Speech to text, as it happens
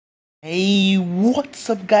Hey, what's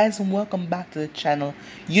up guys and welcome back to the channel.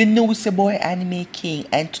 You know it's your boy Anime King,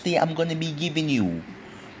 and today I'm gonna be giving you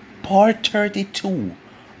part 32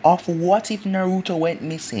 of What If Naruto Went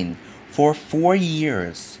Missing for 4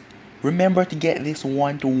 years. Remember to get this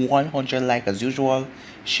 1 to 100 like as usual.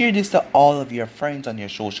 Share this to all of your friends on your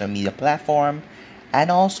social media platform. And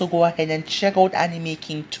also go ahead and check out Anime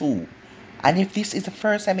King 2. And if this is the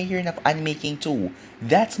first time you're hearing of Anime King 2,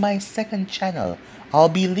 that's my second channel. I'll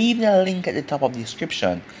be leaving a link at the top of the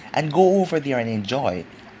description and go over there and enjoy.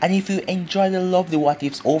 And if you enjoy the lovely what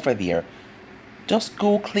ifs over there, just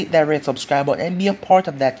go click that red subscribe button and be a part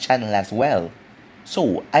of that channel as well.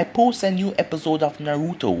 So, I post a new episode of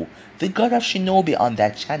Naruto, the God of Shinobi on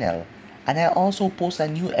that channel. And I also post a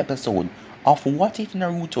new episode of What If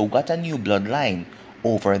Naruto Got a New Bloodline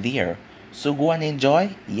over there. So go and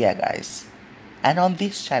enjoy, yeah guys. And on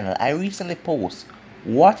this channel, I recently post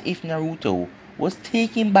What If Naruto was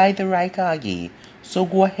taken by the Raikage. So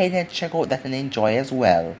go ahead and check out that and enjoy as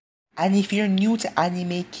well. And if you're new to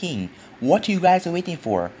Anime King, what you guys are waiting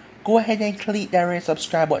for? Go ahead and click that red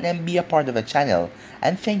subscribe button and be a part of the channel.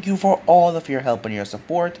 And thank you for all of your help and your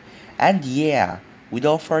support. And yeah,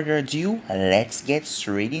 without further ado, let's get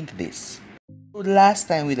straight into this. So the last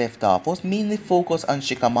time we left off was mainly focused on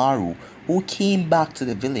Shikamaru, who came back to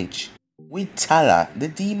the village with Tala, the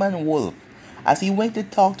demon wolf, as he went to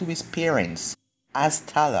talk to his parents, as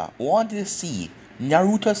Tala wanted to see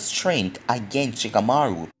Naruto's strength against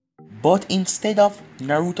Shikamaru. But instead of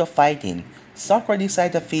Naruto fighting, Sakura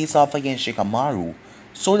decided to face off against Shikamaru.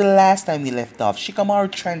 So the last time we left off,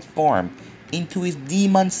 Shikamaru transformed into his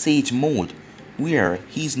demon sage mode, where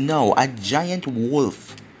he's now a giant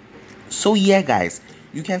wolf. So yeah guys,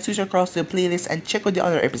 you can switch across the playlist and check out the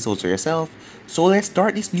other episodes for yourself. So let's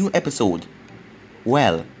start this new episode.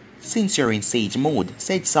 Well, since you're in sage mode,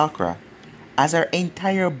 said Sakura, as her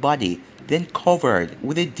entire body then covered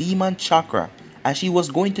with a demon chakra, as she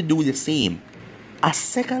was going to do the same. A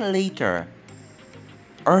second later,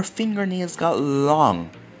 her fingernails got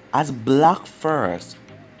long as black furs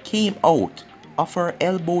came out of her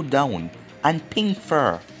elbow down and pink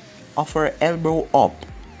fur of her elbow up,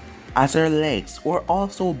 as her legs were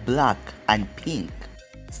also black and pink.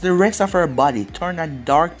 As the rest of her body turned a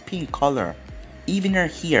dark pink color, even her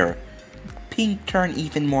hair, pink turned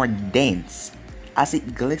even more dense as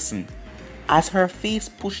it glistened, as her face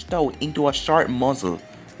pushed out into a sharp muzzle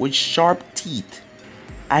with sharp teeth,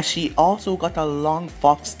 as she also got a long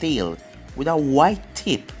fox tail with a white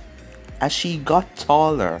tip as she got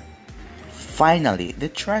taller. Finally, the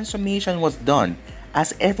transformation was done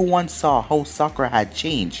as everyone saw how Sakura had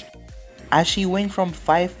changed, as she went from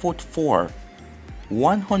 5'4",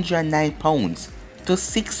 109 pounds to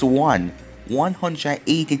 6'1",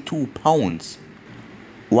 182 pounds.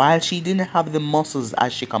 While she didn't have the muscles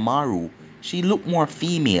as Shikamaru, she looked more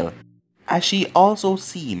female, as she also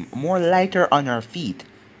seemed more lighter on her feet,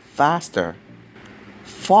 faster.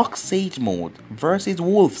 Fox Sage Mode versus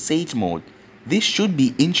Wolf Sage Mode. This should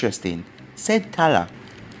be interesting, said Tala,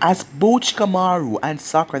 as both Shikamaru and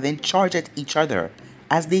Sakura then charged at each other,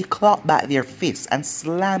 as they clapped back their fists and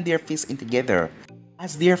slammed their fists in together.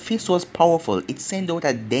 As their fist was powerful, it sent out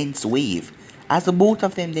a dense wave, as the both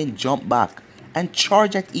of them then jumped back and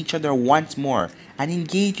charged at each other once more and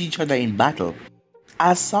engaged each other in battle.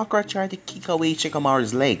 As Sakura tried to kick away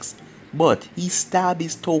Shikamaru's legs, but he stabbed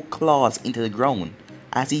his toe claws into the ground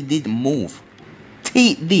as he didn't move.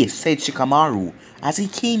 Take this, said Shikamaru, as he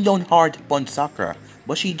came down hard to punch Sakura,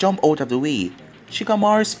 but she jumped out of the way.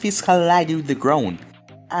 Shikamaru's fist collided with the ground,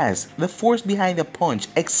 as the force behind the punch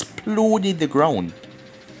exploded the ground,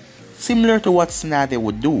 similar to what Tsunade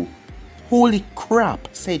would do. Holy crap,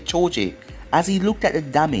 said Choji, as he looked at the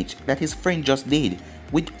damage that his friend just did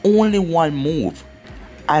with only one move.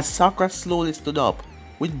 As Sakura slowly stood up,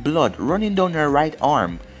 with blood running down her right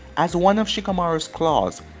arm, as one of Shikamaru's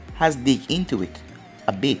claws has dug into it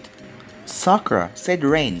a bit. Sakura, said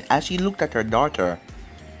Ren as she looked at her daughter.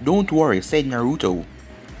 Don't worry, said Naruto,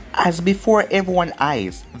 as before everyone's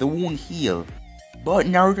eyes, the wound healed. But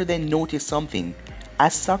Naruto then noticed something,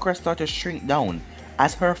 as Sakura started to shrink down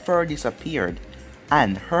as her fur disappeared,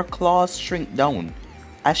 and her claws shrink down,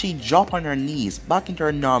 as she dropped on her knees back into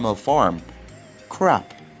her normal form.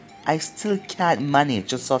 Crap, I still can't manage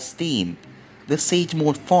to sustain the Sage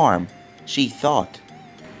Mode form, she thought.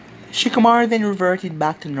 Shikamaru then reverted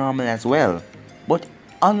back to normal as well, but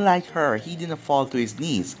unlike her, he didn't fall to his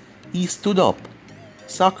knees, he stood up.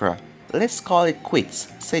 Sakura, let's call it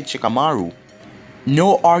quits, said Shikamaru.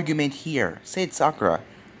 No argument here, said Sakura,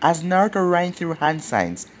 as Naruto ran through hand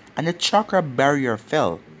signs and the chakra barrier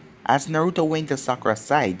fell. As Naruto went to Sakura's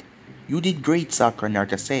side, you did great, Sakura,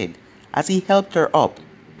 Naruto said, as he helped her up.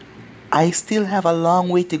 I still have a long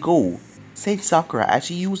way to go, said Sakura as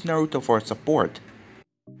she used Naruto for support.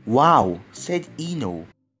 Wow, said Ino,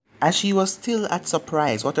 as she was still at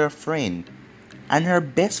surprise what her friend and her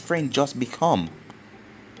best friend just become.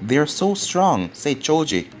 They're so strong, said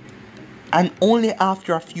Choji. And only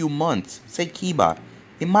after a few months, said Kiba.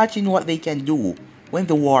 Imagine what they can do when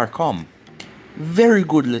the war come. Very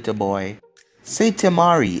good, little boy, said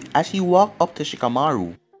Temari as she walked up to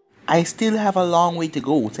Shikamaru. I still have a long way to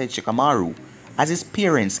go, said Shikamaru, as his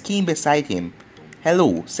parents came beside him.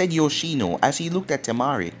 Hello, said Yoshino as he looked at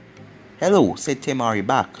Temari. Hello, said Temari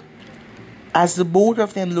back. As the both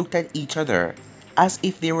of them looked at each other, as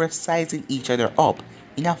if they were sizing each other up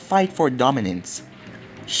in a fight for dominance.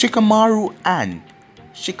 Shikamaru and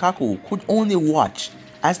Shikaku could only watch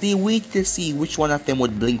as they waited to see which one of them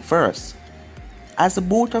would blink first. As the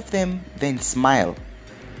both of them then smiled.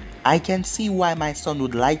 I can see why my son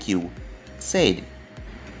would like you, said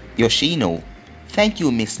Yoshino. Thank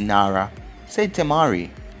you, Miss Nara, said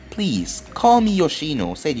Temari. Please, call me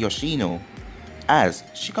Yoshino, said Yoshino, as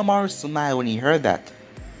Shikamaru smiled when he heard that.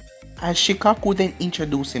 As Shikaku then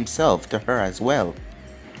introduced himself to her as well.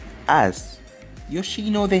 As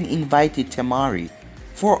Yoshino then invited Temari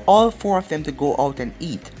for all four of them to go out and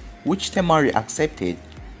eat, which Temari accepted.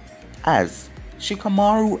 As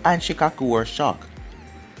Shikamaru and Shikaku were shocked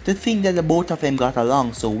to think that the both of them got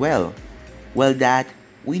along so well. Well, Dad,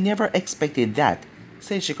 we never expected that,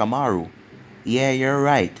 said Shikamaru. Yeah, you're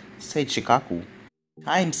right, said Shikaku.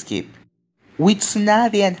 Time skip. With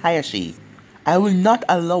Tsunade and Hayashi. I will not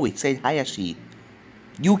allow it, said Hayashi.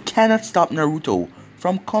 You cannot stop Naruto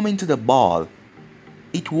from coming to the ball.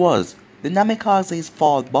 It was the Namikaze's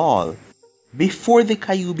fall ball before the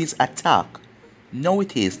Kyuubi's attack. Now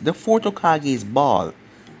it is the fourth Hokage's ball,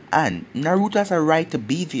 and Naruto has a right to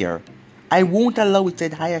be there. I won't allow it,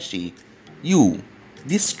 said Hayashi. You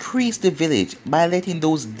disgraced the village by letting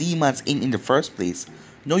those demons in the first place.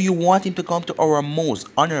 Now you want him to come to our most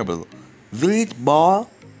honorable village ball?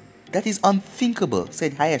 That is unthinkable,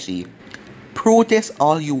 said Hayashi. Protest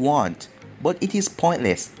all you want, but it is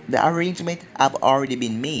pointless. The arrangements have already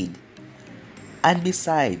been made. And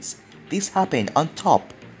besides, this happened on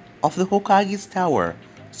top of the Hokage's tower,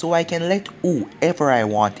 so I can let whoever I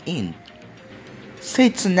want in,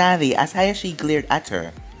 said Tsunade as Hayashi glared at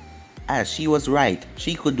her. As she was right,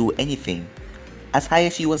 she could do anything, as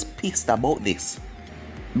Hayashi was pissed about this.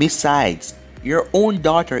 Besides, your own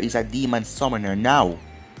daughter is a demon summoner now.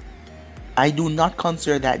 I do not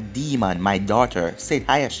consider that demon my daughter, said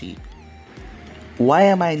Hayashi. Why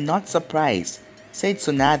am I not surprised, said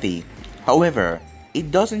Tsunade. However,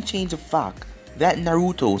 it doesn't change the fact that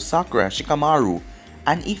Naruto, Sakura, Shikamaru,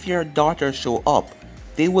 and if your daughters show up,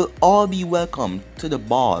 they will all be welcome to the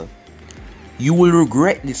ball. You will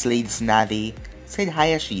regret this, Lady Tsunade, said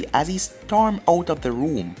Hayashi as he stormed out of the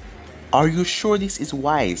room. Are you sure this is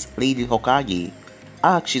wise, Lady Hokage?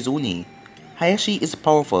 asked Shizune. Hayashi is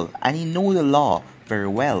powerful and he knows the law very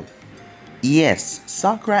well. Yes,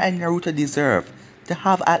 Sakura and Naruto deserve to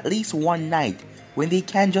have at least one night when they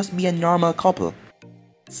can just be a normal couple,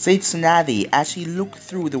 said Tsunade as she looked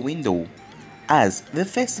through the window. As the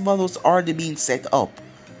festival was already being set up,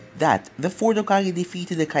 that the fourth Hokage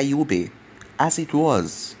defeated the Kyuubi, as it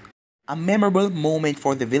was a memorable moment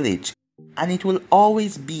for the village, and it will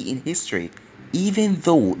always be in history, even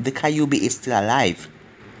though the Kyuubi is still alive.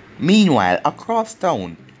 Meanwhile, across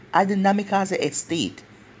town, at the Namikaze estate,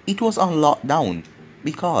 it was on lockdown,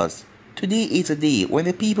 because today is a day when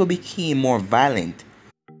the people became more violent,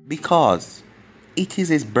 because it is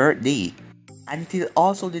his birthday, and it is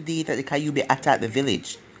also the day that the Kyuubi attacked the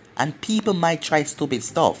village, and people might try stupid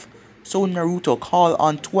stuff, so Naruto called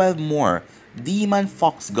on 12 more demon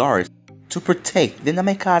fox guards to protect the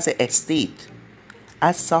Namikaze estate.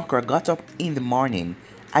 As Sakura got up in the morning,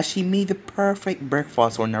 as she made the perfect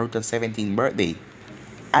breakfast for Naruto's 17th birthday.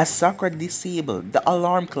 As Sakura disabled the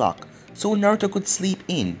alarm clock so Naruto could sleep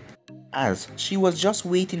in, as she was just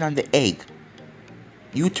waiting on the egg.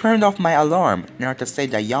 You turned off my alarm, Naruto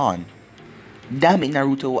said a yawn. Damn it,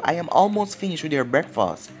 Naruto, I am almost finished with your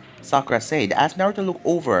breakfast, Sakura said as Naruto looked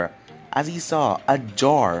over as he saw a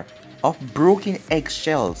jar of broken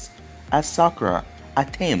eggshells as Sakura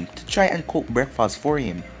attempted to try and cook breakfast for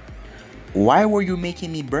him. Why were you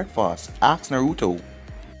making me breakfast? asked Naruto.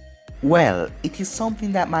 Well, it is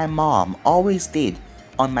something that my mom always did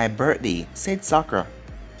on my birthday, said Sakura.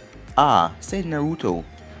 Ah, said Naruto.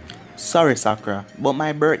 Sorry, Sakura, but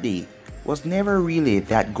my birthday was never really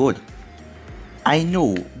that good. I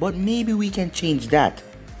know, but maybe we can change that,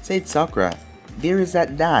 said Sakura. There is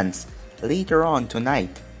that dance later on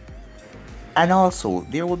tonight. And also,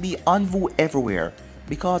 there will be envoy everywhere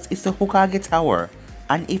because it's the Hokage Tower,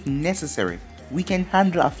 and if necessary, we can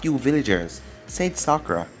handle a few villagers, said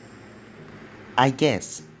Sakura. I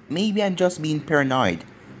guess, maybe I'm just being paranoid,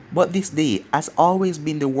 but this day has always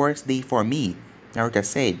been the worst day for me, Naruto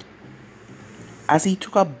said, as he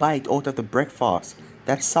took a bite out of the breakfast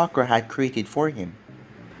that Sakura had created for him.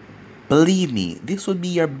 Believe me, this would be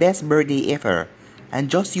your best birthday ever, and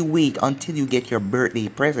just you wait until you get your birthday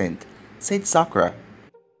present, said Sakura.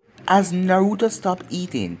 As Naruto stopped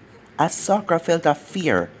eating, as Sakura felt a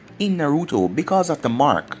fear in Naruto because of the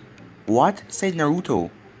mark. What? Said Naruto.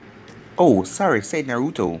 Oh, sorry, said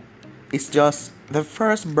Naruto. It's just the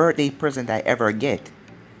first birthday present I ever get.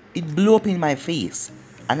 It blew up in my face,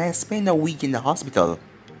 and I spent a week in the hospital.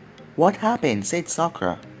 What happened? Said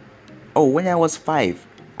Sakura. Oh, when I was 5,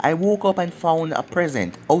 I woke up and found a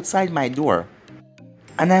present outside my door.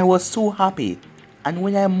 And I was so happy, and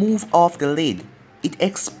when I moved off the lid, it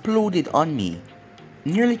exploded on me,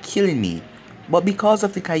 nearly killing me. But because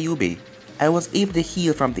of the Kyuubi, I was able to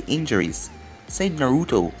heal from the injuries, said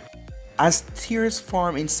Naruto. As tears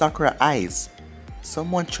formed in Sakura's eyes,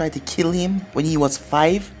 someone tried to kill him when he was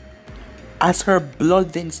 5? As her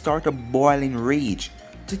blood then started boiling rage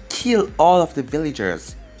to kill all of the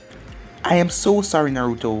villagers. I am so sorry,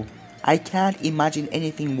 Naruto. I can't imagine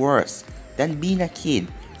anything worse than being a kid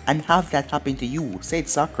and have that happen to you, said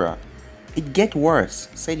Sakura. It get worse,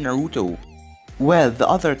 said Naruto. Well, the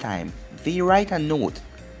other time, they write a note.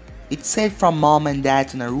 It said from mom and dad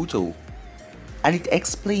to Naruto, and it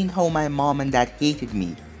explained how my mom and dad hated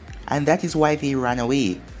me, and that is why they ran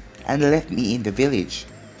away and left me in the village.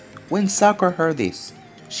 When Sakura heard this,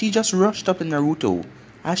 she just rushed up to Naruto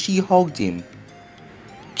as she hugged him.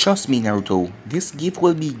 Trust me, Naruto, this gift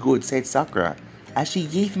will be good, said Sakura as she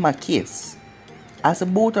gave him a kiss. As the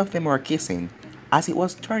both of them were kissing, as it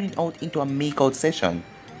was turning out into a makeout session,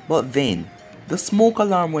 but then the smoke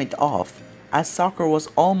alarm went off as Sakura was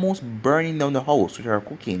almost burning down the house with her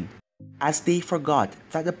cooking, as they forgot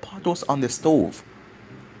that the pot was on the stove.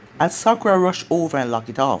 As Sakura rushed over and locked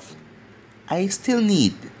it off. I still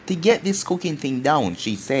need to get this cooking thing down,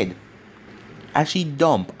 she said, as she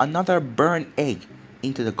dumped another burnt egg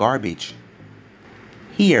into the garbage.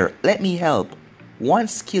 Here, let me help. One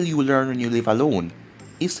skill you learn when you live alone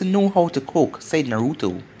is to know how to cook, said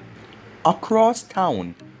Naruto. Across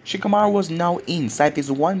town, Shikamaru was now inside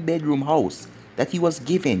his one-bedroom house that he was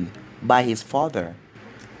given by his father.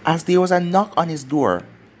 As there was a knock on his door,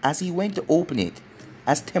 as he went to open it,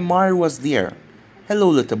 as Temari was there. Hello,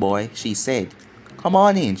 little boy, she said. Come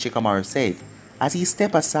on in, Shikamaru said, as he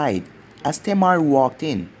stepped aside, as Temari walked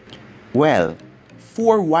in. Well,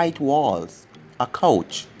 4 white walls, a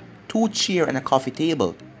couch, 2 chairs and a coffee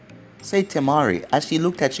table, said Temari as she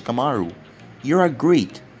looked at Shikamaru. You're a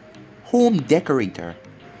great home decorator.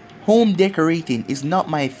 Home decorating is not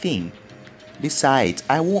my thing. Besides,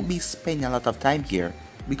 I won't be spending a lot of time here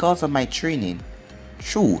because of my training.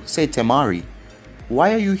 True, said Temari.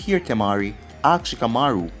 Why are you here, Temari? Asked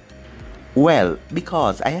Shikamaru. Well,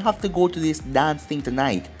 because I have to go to this dance thing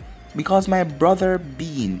tonight because my brother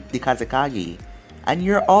being the Kazekage, and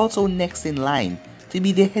you're also next in line to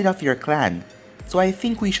be the head of your clan, so I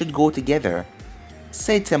think we should go together,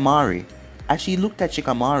 said Temari as she looked at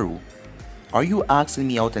Shikamaru. Are you asking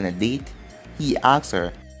me out on a date? He asked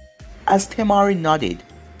her. As Temari nodded.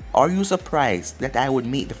 Are you surprised that I would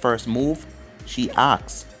make the first move? She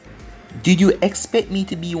asked. Did you expect me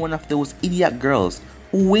to be one of those idiot girls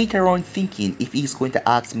who wait around thinking if he's going to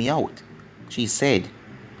ask me out? She said.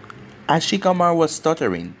 As Shikamaru was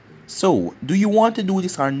stuttering. So, do you want to do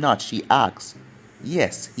this or not? She asked.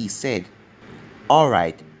 Yes, he said.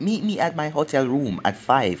 Alright, meet me at my hotel room at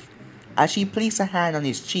 5. As she placed a hand on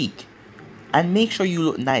his cheek. And make sure you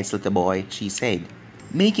look nice, little boy, she said,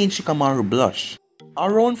 making Shikamaru blush.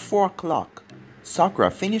 Around 4 o'clock,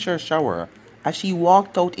 Sakura finished her shower as she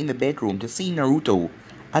walked out in the bedroom to see Naruto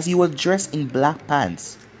as he was dressed in black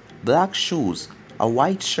pants, black shoes, a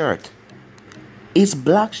white shirt. His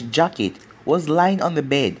black jacket was lying on the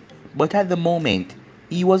bed, but at the moment,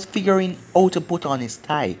 he was figuring out to put on his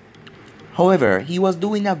tie. However, he was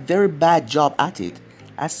doing a very bad job at it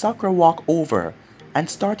as Sakura walked over and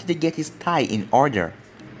started to get his tie in order.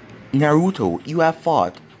 Naruto, you have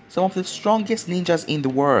fought some of the strongest ninjas in the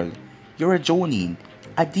world. You're a Jonin,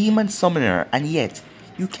 a demon summoner, and yet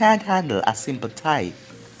you can't handle a simple tie,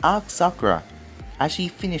 asked Sakura as she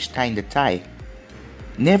finished tying the tie.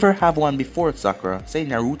 Never have one before, Sakura, said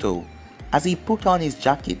Naruto as he put on his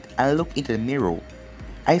jacket and looked into the mirror.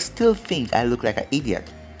 I still think I look like an idiot.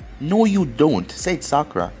 No, you don't, said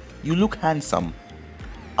Sakura. You look handsome.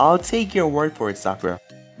 I'll take your word for it, Sakura.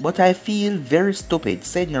 But I feel very stupid,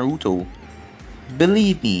 said Naruto.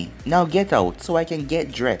 Believe me, now get out so I can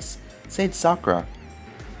get dressed, said Sakura.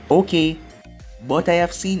 Okay, but I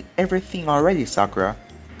have seen everything already, Sakura,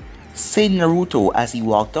 said Naruto as he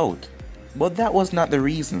walked out. But that was not the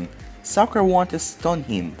reason. Sakura wanted to stun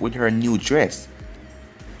him with her new dress.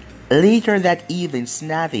 Later that evening,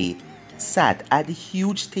 Tsunade sat at the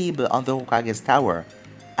huge table on the Hokage's tower,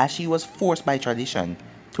 as she was forced by tradition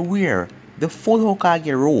to wear the full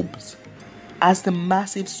Hokage robes. As the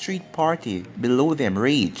massive street party below them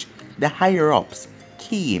raged, the higher-ups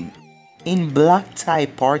came in black tie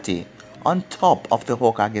party on top of the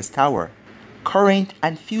Hokage's tower. Current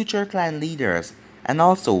and future clan leaders, and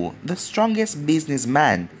also the strongest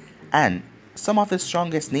businessman and some of the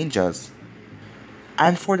strongest ninjas.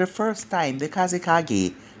 And for the first time, the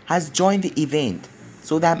Kazekage has joined the event,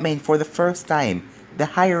 so that meant for the first time, the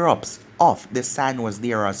higher-ups of the San was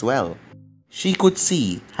there as well. She could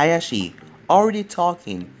see Hayashi already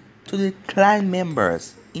talking to the clan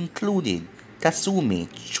members, including Kasumi,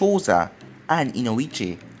 Choza, and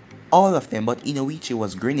Inoichi. All of them, but Inoichi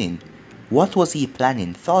was grinning. What was he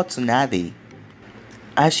planning? Thought Tsunade.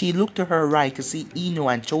 As she looked to her right to see Ino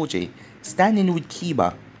and Choji standing with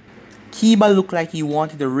Kiba. Kiba looked like he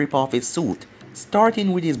wanted to rip off his suit,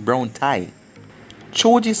 starting with his brown tie.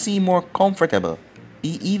 Choji seemed more comfortable.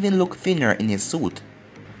 He even looked thinner in his suit.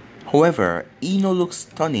 However, Ino looked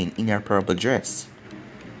stunning in her purple dress.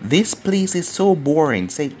 This place is so boring,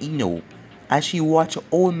 said Ino, as she watched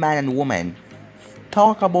old man and woman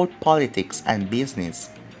talk about politics and business.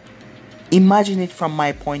 Imagine it from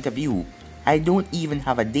my point of view. I don't even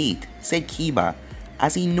have a date, said Kiba,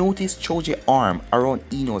 as he noticed Choji's arm around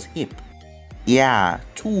Ino's hip. Yeah,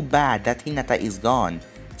 too bad that Hinata is gone,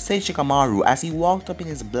 said Shikamaru as he walked up in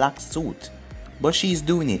his black suit. But she's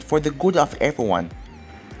doing it for the good of everyone.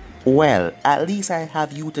 Well, at least I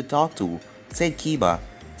have you to talk to, said Kiba,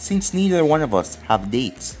 since neither one of us have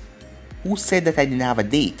dates. Who said that I didn't have a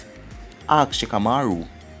date? Asked Shikamaru,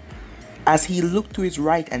 as he looked to his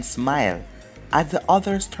right and smiled, as the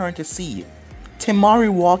others turned to see Temari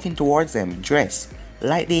walking towards them, dressed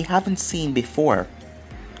like they haven't seen before.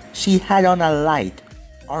 She had on a light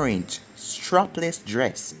orange strapless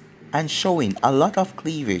dress and showing a lot of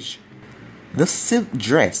cleavage. The silk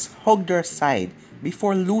dress hugged her side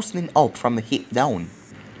before loosening up from the hip down,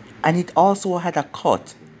 and it also had a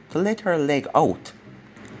cut to let her leg out.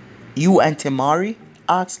 You and Temari?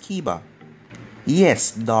 Asked Kiba.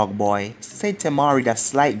 Yes, dog boy, said Temari with a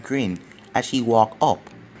slight grin as she walked up.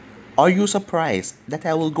 Are you surprised that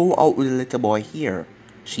I will go out with the little boy here?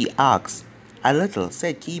 She asked. A little,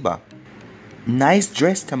 said Kiba. Nice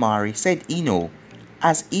dress, Temari, said Ino,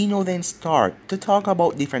 as Ino then started to talk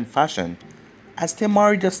about different fashion, as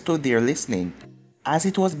Temari just stood there listening, as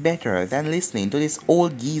it was better than listening to these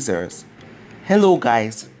old geezers. Hello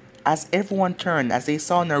guys, as everyone turned as they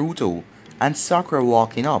saw Naruto and Sakura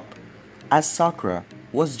walking up, as Sakura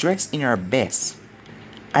was dressed in her best,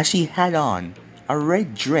 as she had on a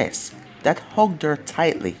red dress that hugged her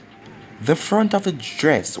tightly. The front of the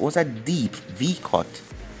dress was a deep V-cut,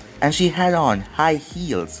 and she had on high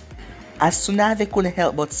heels, as Tsunade couldn't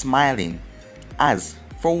help but smiling, as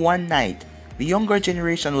for one night the younger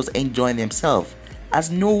generation was enjoying themselves,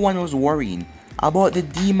 as no one was worrying about the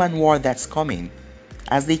demon war that's coming,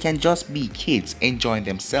 as they can just be kids enjoying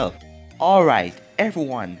themselves. Alright,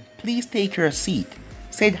 everyone, please take your seat,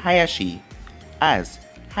 said Hayashi, as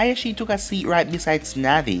Hayashi took a seat right beside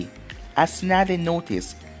Tsunade, as Tsunade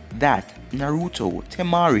noticed that Naruto,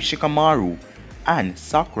 Temari, Shikamaru, and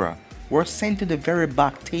Sakura were sent to the very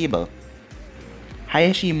back table.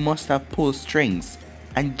 Hayashi must have pulled strings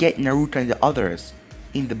and get Naruto and the others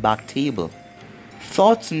in the back table.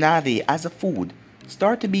 Thought Tsunade as the food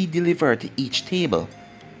started to be delivered to each table,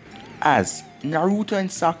 as Naruto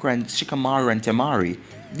and Sakura and Shikamaru and Temari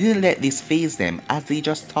didn't let this faze them as they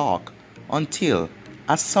just talked until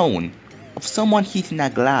a sound of someone hitting a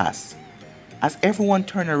glass, as everyone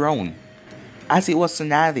turned around, as it was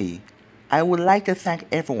Tsunade. I would like to thank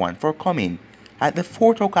everyone for coming at the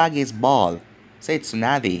 4th Hokage's ball, said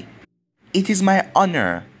Tsunade. It is my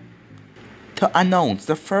honor to announce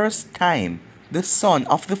the first time the son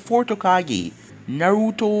of the 4th Hokage,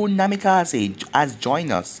 Naruto Namikaze, has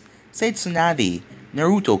joined us, said Tsunade.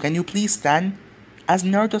 Naruto, can you please stand? As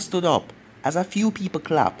Naruto stood up, as a few people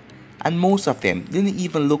clapped, and most of them didn't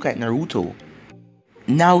even look at Naruto.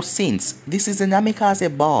 Now since this is a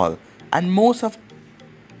Namikaze ball, and most of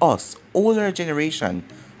us older generation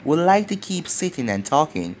would like to keep sitting and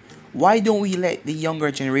talking, why don't we let the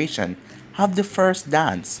younger generation have the first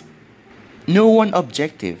dance? No one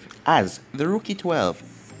objective, as the Rookie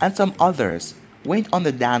 12 and some others went on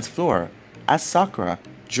the dance floor as Sakura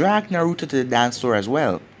dragged Naruto to the dance floor as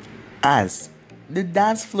well. As the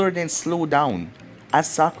dance floor then slowed down as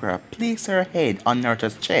Sakura placed her head on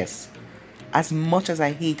Naruto's chest. As much as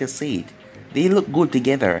I hate to say it, they look good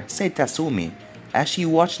together, said Tatsumi as she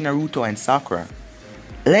watched Naruto and Sakura.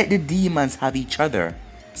 Let the demons have each other,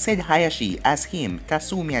 said Hayashi as him,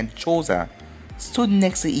 Tatsumi and Choza stood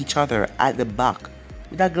next to each other at the back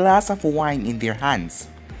with a glass of wine in their hands.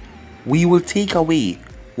 We will take away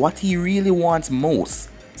what he really wants most,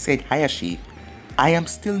 said Hayashi. I am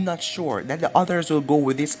still not sure that the others will go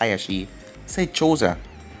with this, Hayashi, said Choza.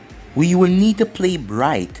 We will need to play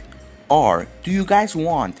bright, or do you guys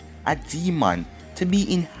want a demon to be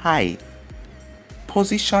in high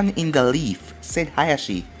position in the leaf, said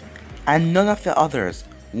Hayashi. And none of the others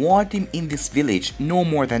want him in this village no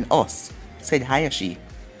more than us, said Hayashi.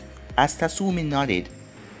 As Tatsumi nodded.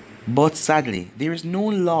 But sadly, there is no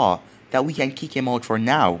law that we can kick him out for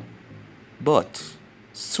now. But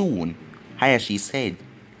soon, Hayashi said,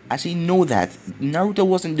 as he knew that Naruto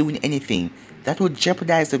wasn't doing anything that would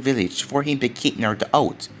jeopardize the village for him to kick Naruto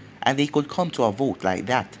out, and they could come to a vote like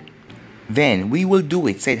that. Then we will do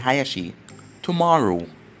it, said Hayashi. Tomorrow,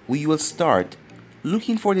 we will start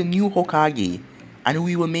looking for the new Hokage, and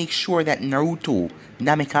we will make sure that Naruto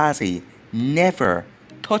Namikaze never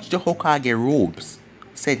touch the Hokage robes,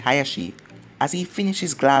 said Hayashi as he finished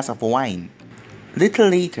his glass of wine. Little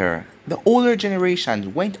later, the older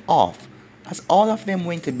generation went off as all of them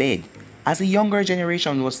went to bed, as the younger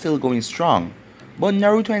generation was still going strong, but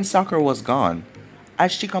Naruto and Sakura was gone,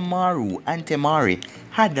 as Shikamaru and Temari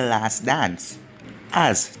had the last dance.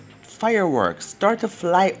 As fireworks start to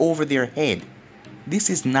fly over their head. This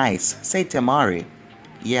is nice, said Temari.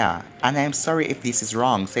 Yeah, and I am sorry if this is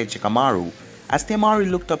wrong, said Shikamaru, as Temari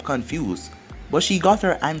looked up confused, but she got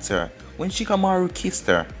her answer when Shikamaru kissed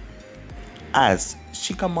her. As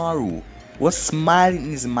Shikamaru was smiling in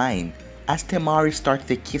his mind as Temari started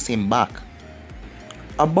to kiss him back.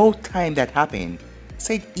 About time that happened,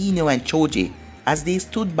 said Ino and Choji as they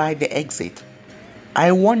stood by the exit.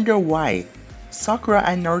 I wonder why Sakura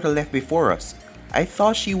and Naruto left before us. I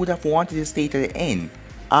thought she would have wanted to stay to the end,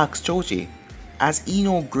 asked Choji, as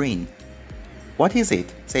Ino grinned. What is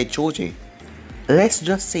it? Said Choji. Let's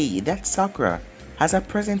just say that Sakura has a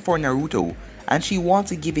present for Naruto and she wants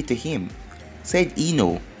to give it to him, said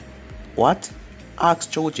Ino. What?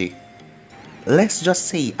 Asked Choji. Let's just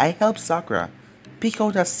say I helped Sakura pick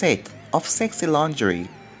out a set of sexy lingerie,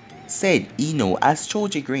 said Ino as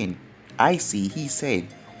Choji grinned. I see, he said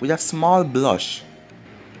with a small blush.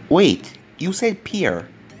 Wait, you said peer.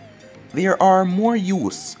 There are more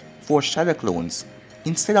use for shadow clones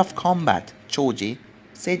instead of combat, Choji,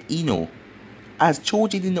 said Ino, as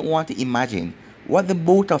Choji didn't want to imagine what the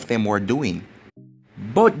both of them were doing.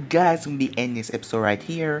 But guys, we'll be ending this episode right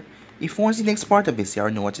here. If you want to see the next part of this, you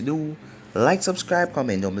already know what to do. Like, subscribe,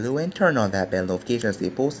 comment down below, and turn on that bell notification to stay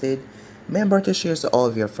posted. Remember to share to all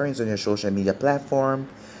of your friends on your social media platform.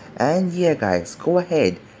 And yeah guys, go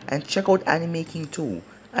ahead and check out Anime King 2.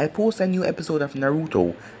 I post a new episode of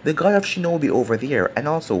Naruto, the God of Shinobi over there, and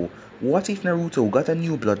also What If Naruto Got a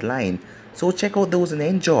New Bloodline. So check out those and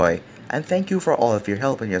enjoy. And thank you for all of your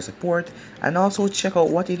help and your support. And also check out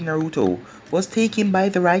What If Naruto Was Taken by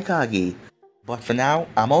the Raikage. But for now,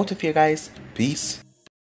 I'm out of here guys. Peace.